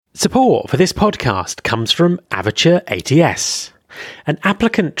Support for this podcast comes from Avature ATS, an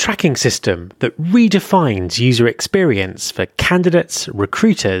applicant tracking system that redefines user experience for candidates,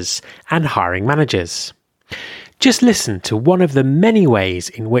 recruiters, and hiring managers. Just listen to one of the many ways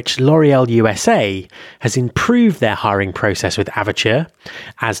in which L'Oréal USA has improved their hiring process with Avature,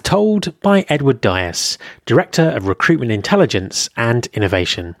 as told by Edward Dias, Director of Recruitment Intelligence and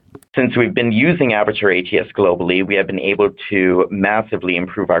Innovation. Since we've been using Avature ATS globally, we have been able to massively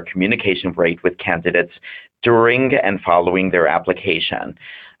improve our communication rate with candidates during and following their application.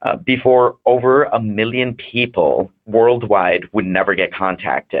 Before, over 1 million people worldwide would never get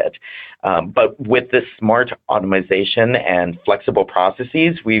contacted. But with this smart automation and flexible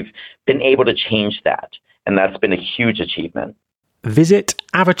processes, we've been able to change that. And that's been a huge achievement. Visit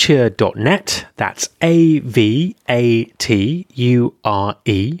avature.net, that's AVATURE.net,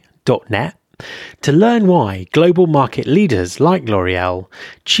 to learn why global market leaders like L'Oréal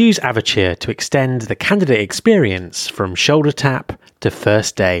choose Avature to extend the candidate experience from shoulder tap to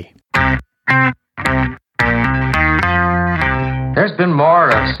first day. There's been more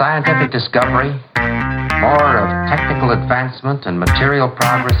of scientific discovery, more of technical advancement and material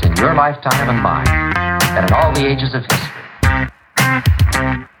progress in your lifetime and mine than in all the ages of history.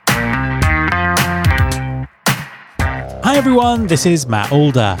 Hi everyone, this is Matt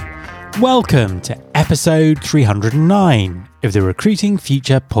Alder. Welcome to episode 309 of the Recruiting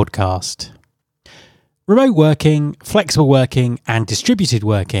Future podcast. Remote working, flexible working, and distributed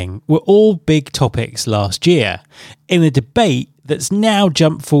working were all big topics last year in a debate that's now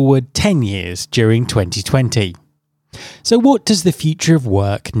jumped forward 10 years during 2020. So what does the future of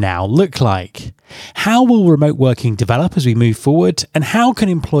work now look like? How will remote working develop as we move forward? And how can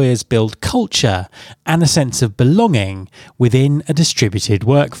employers build culture and a sense of belonging within a distributed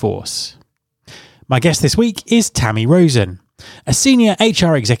workforce? My guest this week is Tammy Rosen, a senior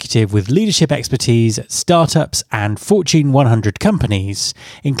HR executive with leadership expertise at startups and Fortune 100 companies,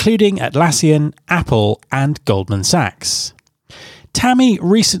 including Atlassian, Apple, and Goldman Sachs. Tammy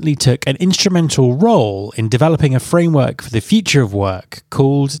recently took an instrumental role in developing a framework for the future of work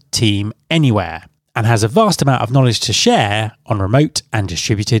called Team Anywhere, and has a vast amount of knowledge to share on remote and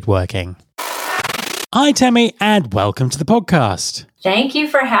distributed working. Hi Tammy, and welcome to the podcast. Thank you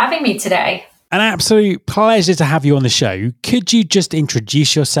for having me today. An absolute pleasure to have you on the show. Could you just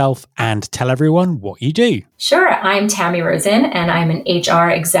introduce yourself and tell everyone what you do? Sure. I'm Tammy Rosen, and I'm an HR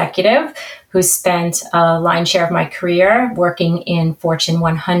executive who spent a lion's share of my career working in Fortune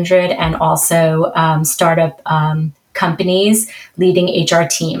 100 and also startup companies leading HR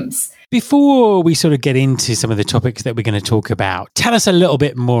teams. Before we sort of get into some of the topics that we're going to talk about, tell us a little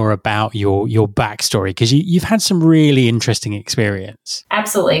bit more about your backstory, because you've had some really interesting experience.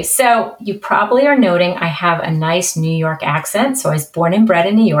 Absolutely. So you probably are noting I have a nice New York accent. So I was born and bred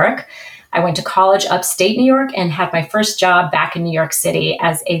in New York. I went to college upstate New York and had my first job back in New York City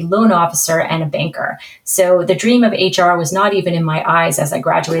as a loan officer and a banker. So the dream of HR was not even in my eyes as I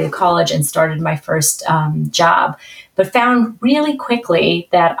graduated college and started my first job, but found really quickly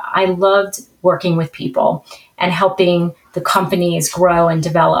that I loved working with people and helping the companies grow and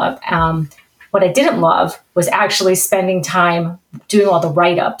develop. What I didn't love was actually spending time doing all the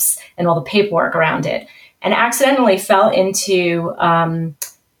write-ups and all the paperwork around it, and accidentally fell into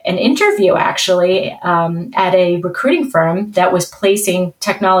an interview actually at a recruiting firm that was placing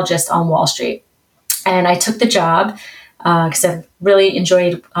technologists on Wall Street. And I took the job because I really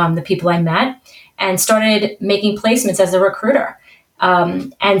enjoyed the people I met and started making placements as a recruiter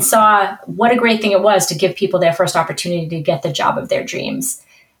and saw what a great thing it was to give people their first opportunity to get the job of their dreams.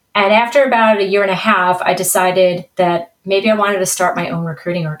 And after about a year and a half, I decided that maybe I wanted to start my own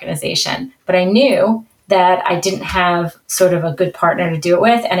recruiting organization, but I knew that I didn't have sort of a good partner to do it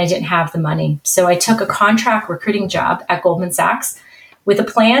with, and I didn't have the money. So I took a contract recruiting job at Goldman Sachs with a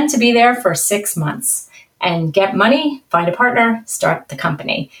plan to be there for 6 months and get money, find a partner, start the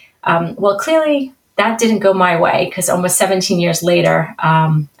company. Well, clearly that didn't go my way, because almost 17 years later,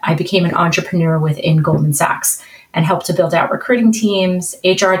 I became an entrepreneur within Goldman Sachs and helped to build out recruiting teams,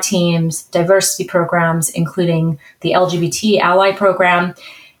 HR teams, diversity programs, including the LGBT Ally program,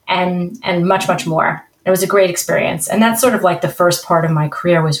 and much, much more. It was a great experience. And that's sort of like the first part of my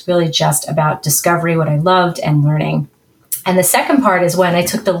career was really just about discovery, what I loved, and learning. And the second part is when I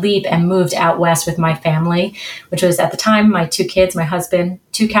took the leap and moved out west with my family, which was at the time my 2 kids, my husband,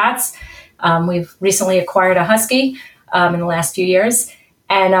 2 cats. We've recently acquired a husky in the last few years,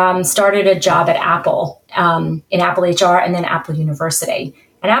 and started a job at Apple, in Apple HR and then Apple University.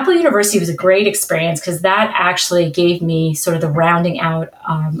 And Apple University was a great experience because that actually gave me sort of the rounding out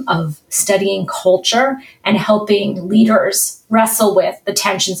of studying culture and helping leaders wrestle with the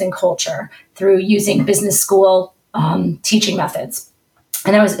tensions in culture through using business school teaching methods.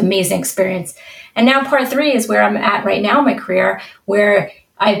 And that was an amazing experience. And now part 3 is where I'm at right now in my career, where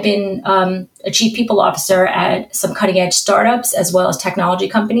I've been a chief people officer at some cutting edge startups as well as technology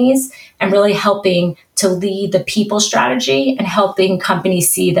companies, and really helping to lead the people strategy and helping companies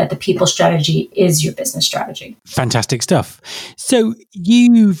see that the people strategy is your business strategy. Fantastic stuff. So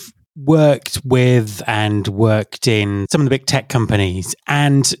you've worked with and worked in some of the big tech companies,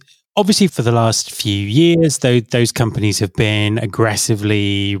 and obviously, for the last few years, those companies have been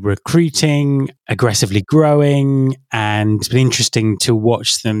aggressively recruiting, aggressively growing, and it's been interesting to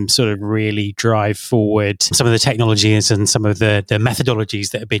watch them sort of really drive forward some of the technologies and some of the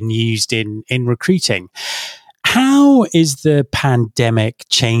methodologies that have been used in recruiting. How is the pandemic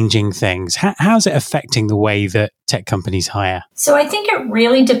changing things? How's it affecting the way that tech companies hire? So I think it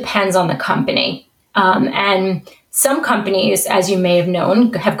really depends on the company. And some companies, as you may have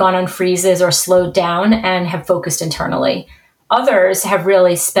known, have gone on freezes or slowed down and have focused internally. Others have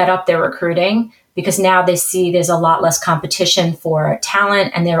really sped up their recruiting because now they see there's a lot less competition for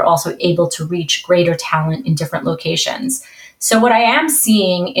talent, and they're also able to reach greater talent in different locations. So what I am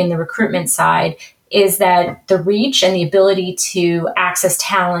seeing in the recruitment side is that the reach and the ability to access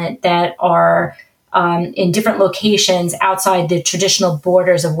talent that are in different locations outside the traditional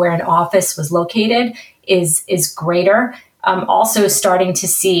borders of where an office was located is greater. Also starting to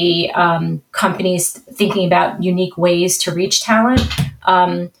see companies thinking about unique ways to reach talent.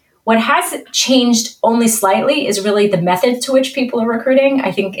 What has changed only slightly is really the method to which people are recruiting.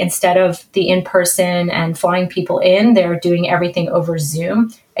 I think instead of the in-person and flying people in, they're doing everything over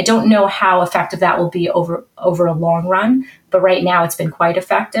Zoom. I don't know how effective that will be over a long run, but right now it's been quite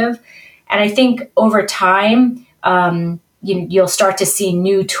effective. And I think over time, you'll start to see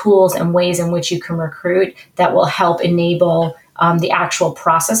new tools and ways in which you can recruit that will help enable the actual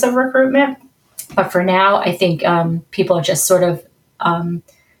process of recruitment. But for now, I think people are just sort of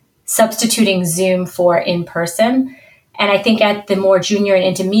substituting Zoom for in-person. And I think at the more junior and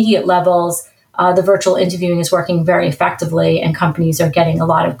intermediate levels, the virtual interviewing is working very effectively, and companies are getting a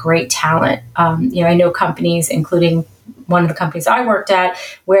lot of great talent. I know companies, including one of the companies I worked at,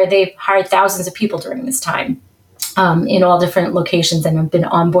 where they've hired thousands of people during this time in all different locations and have been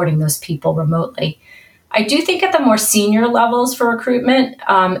onboarding those people remotely. I do think at the more senior levels for recruitment,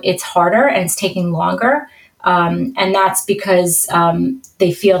 it's harder and it's taking longer. And that's because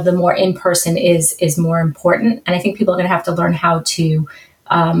they feel the more in-person is more important. And I think people are going to have to learn how to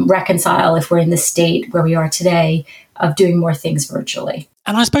reconcile, if we're in the state where we are today, of doing more things virtually.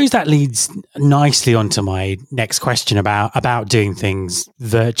 And I suppose that leads nicely onto my next question about doing things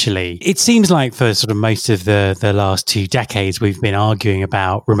virtually. It seems like for sort of most of the last 2 decades, we've been arguing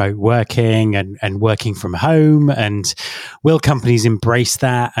about remote working and working from home, and will companies embrace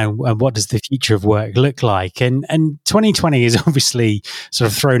that, and what does the future of work look like? And 2020 has obviously sort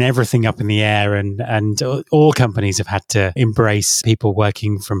of thrown everything up in the air, and all companies have had to embrace people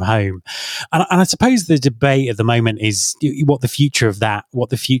working from home. And I suppose the debate at the moment is what the future of that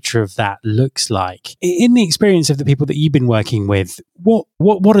looks like. In the experience of the people that you've been working with,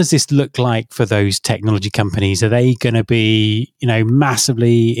 what does this look like for those technology companies? Are they going to be,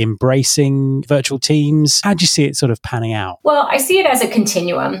 massively embracing virtual teams? How do you see it sort of panning out? Well, I see it as a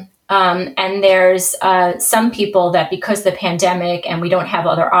continuum. And there's some people that, because of the pandemic and we don't have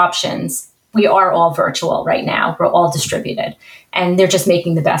other options, we are all virtual right now. We're all distributed, and they're just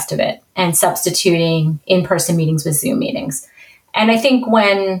making the best of it and substituting in-person meetings with Zoom meetings. And I think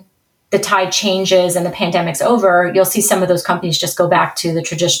when the tide changes and the pandemic's over, you'll see some of those companies just go back to the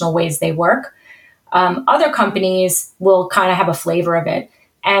traditional ways they work. Other companies will kind of have a flavor of it.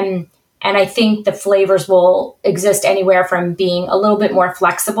 And I think the flavors will exist anywhere from being a little bit more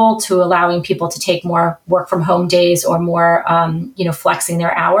flexible to allowing people to take more work from home days or more, flexing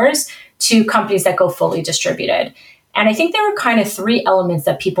their hours, to companies that go fully distributed. And I think there are kind of 3 elements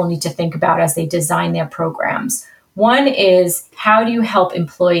that people need to think about as they design their programs. One is, how do you help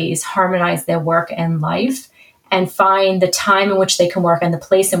employees harmonize their work and life and find the time in which they can work and the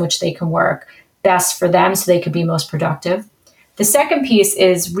place in which they can work best for them so they can be most productive? The second piece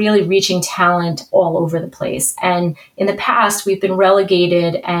is really reaching talent all over the place. And in the past, we've been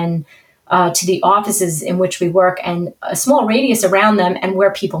relegated and to the offices in which we work and a small radius around them and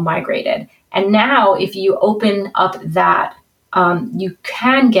where people migrated. And now, if you open up that, you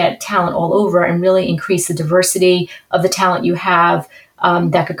can get talent all over and really increase the diversity of the talent you have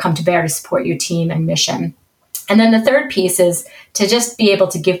that could come to bear to support your team and mission. And then the third piece is to just be able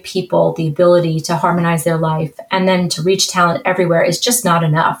to give people the ability to harmonize their life, and then to reach talent everywhere is just not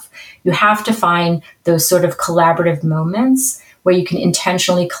enough. You have to find those sort of collaborative moments where you can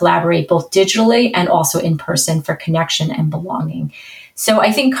intentionally collaborate both digitally and also in person for connection and belonging. So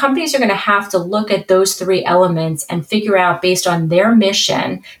I think companies are going to have to look at those three elements and figure out, based on their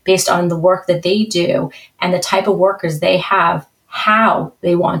mission, based on the work that they do and the type of workers they have, how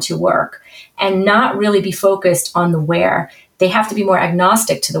they want to work, and not really be focused on the where. They have to be more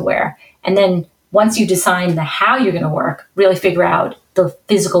agnostic to the where. And then once you design the how you're going to work, really figure out the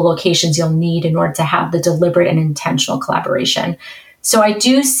physical locations you'll need in order to have the deliberate and intentional collaboration. So I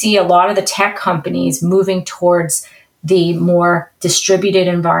do see a lot of the tech companies moving towards the more distributed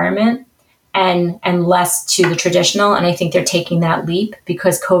environment and less to the traditional. And I think they're taking that leap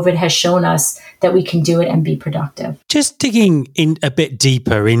because COVID has shown us that we can do it and be productive. Just digging in a bit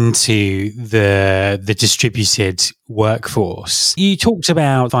deeper into the distributed workforce, you talked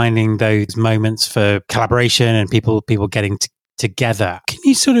about finding those moments for collaboration and people getting together. Can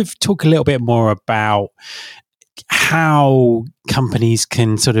you sort of talk a little bit more about how companies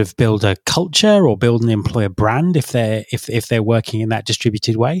can sort of build a culture or build an employer brand if they're working in that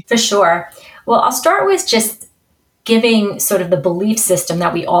distributed way? For sure. Well, I'll start with just giving sort of the belief system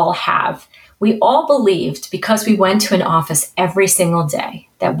that we all have. We all believed, because we went to an office every single day,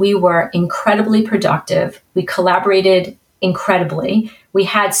 that we were incredibly productive. We collaborated incredibly. We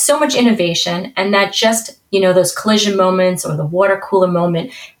had so much innovation, and that just, those collision moments or the water cooler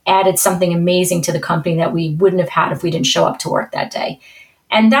moment added something amazing to the company that we wouldn't have had if we didn't show up to work that day.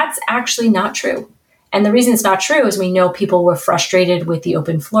 And that's actually not true. And the reason it's not true is we know people were frustrated with the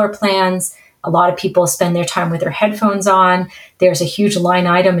open floor plans. A lot of people spend their time with their headphones on. There's a huge line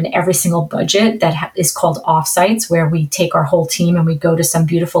item in every single budget that is called offsites, where we take our whole team and we go to some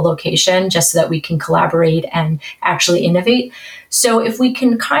beautiful location just so that we can collaborate and actually innovate. So if we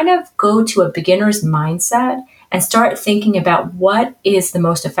can kind of go to a beginner's mindset and start thinking about what is the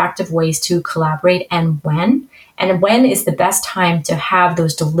most effective ways to collaborate and when is the best time to have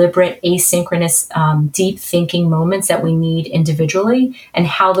those deliberate, asynchronous, deep thinking moments that we need individually, and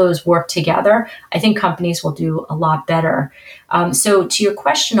how those work together, I think companies will do a lot better. So to your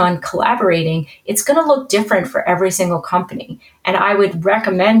question on collaborating, it's going to look different for every single company. And I would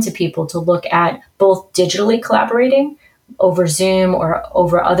recommend to people to look at both digitally collaborating over Zoom or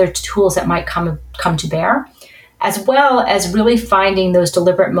over other tools that might come to bear, as well as really finding those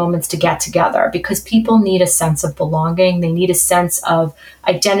deliberate moments to get together, because people need a sense of belonging. They need a sense of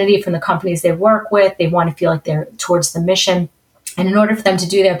identity from the companies they work with. They want to feel like they're towards the mission. And in order for them to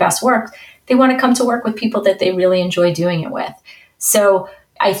do their best work, they want to come to work with people that they really enjoy doing it with. So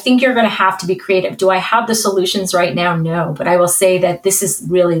I think you're going to have to be creative. Do I have the solutions right now? No, but I will say that this is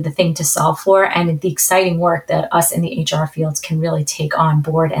really the thing to solve for, and the exciting work that us in the HR fields can really take on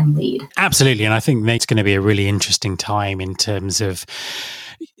board and lead. Absolutely. And I think it's going to be a really interesting time in terms of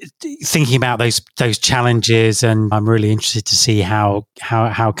thinking about those challenges, and I'm really interested to see how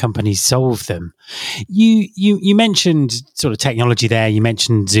companies solve them. You mentioned sort of technology there. You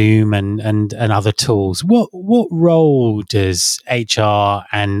mentioned Zoom and other tools. What role does HR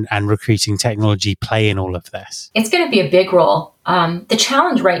and recruiting technology play in all of this? It's going to be a big role. The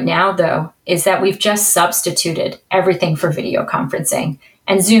challenge right now, though, is that we've just substituted everything for video conferencing,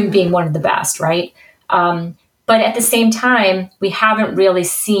 and Zoom being one of the best, right? But at the same time, we haven't really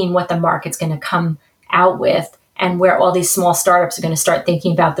seen what the market's going to come out with, and where all these small startups are going to start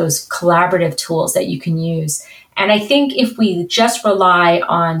thinking about those collaborative tools that you can use. And I think if we just rely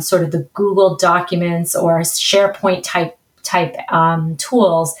on sort of the Google Documents or SharePoint type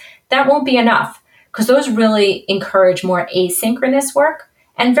tools, that won't be enough, because those really encourage more asynchronous work,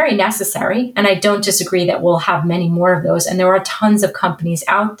 and very necessary. And I don't disagree that we'll have many more of those. And there are tons of companies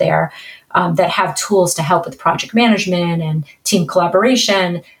out there that have tools to help with project management and team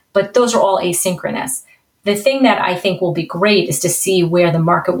collaboration, but those are all asynchronous. The thing that I think will be great is to see where the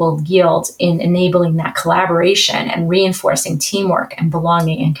market will yield in enabling that collaboration and reinforcing teamwork and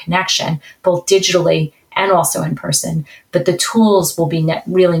belonging and connection, both digitally and also in person. But the tools will be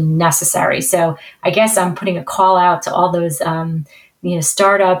really necessary. So I guess I'm putting a call out to all those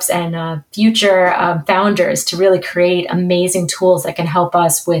startups and future founders to really create amazing tools that can help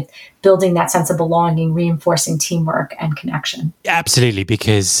us with building that sense of belonging, reinforcing teamwork and connection. Absolutely,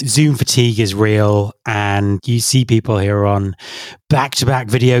 because Zoom fatigue is real, and you see people here on back-to-back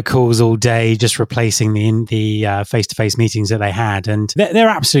video calls all day, just replacing the face-to-face meetings that they had. And there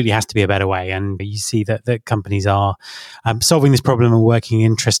absolutely has to be a better way. And you see that companies are solving this problem and working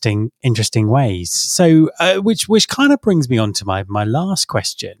in interesting ways. So, which kind of brings me on to my last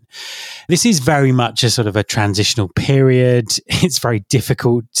question. This is very much a sort of a transitional period. It's very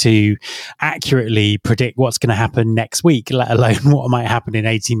difficult to accurately predict what's going to happen next week, let alone what might happen in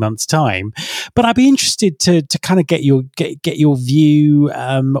 18 months' time. But I'd be interested to kind of get your view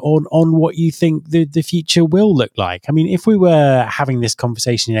on what you think the future will look like. I mean, if we were having this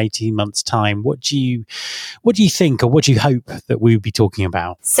conversation in 18 months' time, what do you think, or what do you hope that we would be talking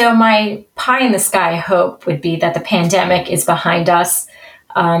about? So my pie in the sky hope would be that the pandemic is behind us,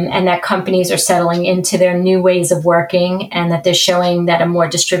 and that companies are settling into their new ways of working, and that they're showing that a more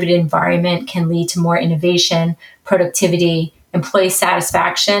distributed environment can lead to more innovation, productivity, employee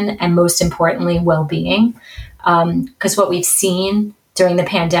satisfaction, and most importantly, well-being. Because what we've seen during the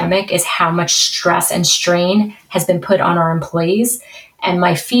pandemic is how much stress and strain has been put on our employees. And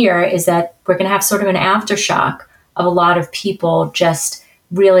my fear is that we're going to have sort of an aftershock of a lot of people just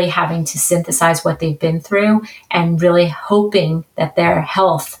really having to synthesize what they've been through, and really hoping that their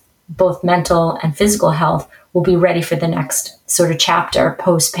health, both mental and physical health, will be ready for the next sort of chapter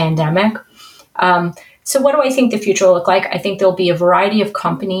post-pandemic. So what do I think the future will look like? I think there'll be a variety of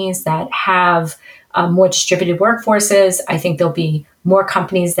companies that have more distributed workforces. I think there'll be more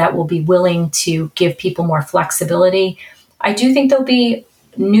companies that will be willing to give people more flexibility. I do think there'll be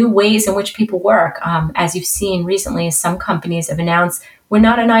new ways in which people work. As you've seen recently, some companies have announced we're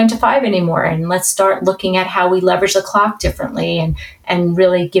not a 9-to-5 anymore, and let's start looking at how we leverage the clock differently, and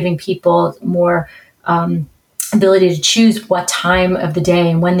really giving people more ability to choose what time of the day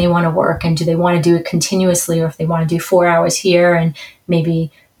and when they want to work, and do they want to do it continuously, or if they want to do 4 hours here and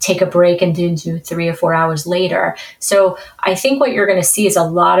maybe take a break and do 3 or 4 hours later. So I think what you're going to see is a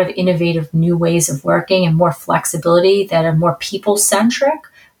lot of innovative new ways of working and more flexibility that are more people-centric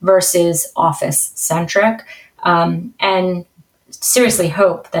versus office-centric. And seriously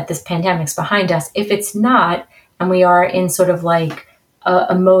hope that this pandemic's behind us. If it's not, and we are in sort of like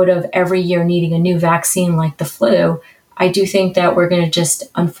a mode of every year needing a new vaccine like the flu, I do think that we're going to just,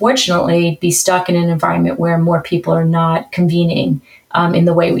 unfortunately, be stuck in an environment where more people are not convening in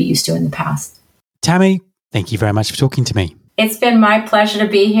the way we used to in the past. Tammy, thank you very much for talking to me. It's been my pleasure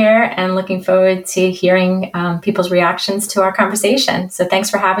to be here, and looking forward to hearing people's reactions to our conversation. So thanks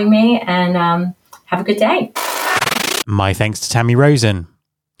for having me, and have a good day. My thanks to Tammy Rosen.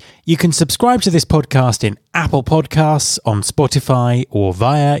 You can subscribe to this podcast in Apple Podcasts, on Spotify, or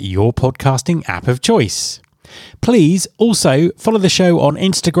via your podcasting app of choice. Please also follow the show on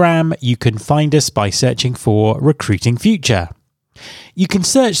Instagram. You can find us by searching for Recruiting Future. You can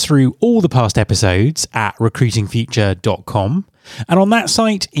search through all the past episodes at recruitingfuture.com, and on that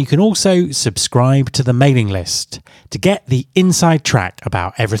site you can also subscribe to the mailing list to get the inside track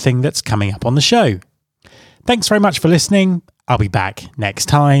about everything that's coming up on the show. Thanks very much for listening. I'll be back next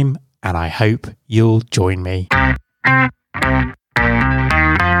time, and I hope you'll join me.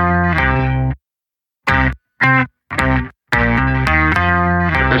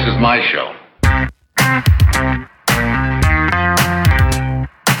 This is my show.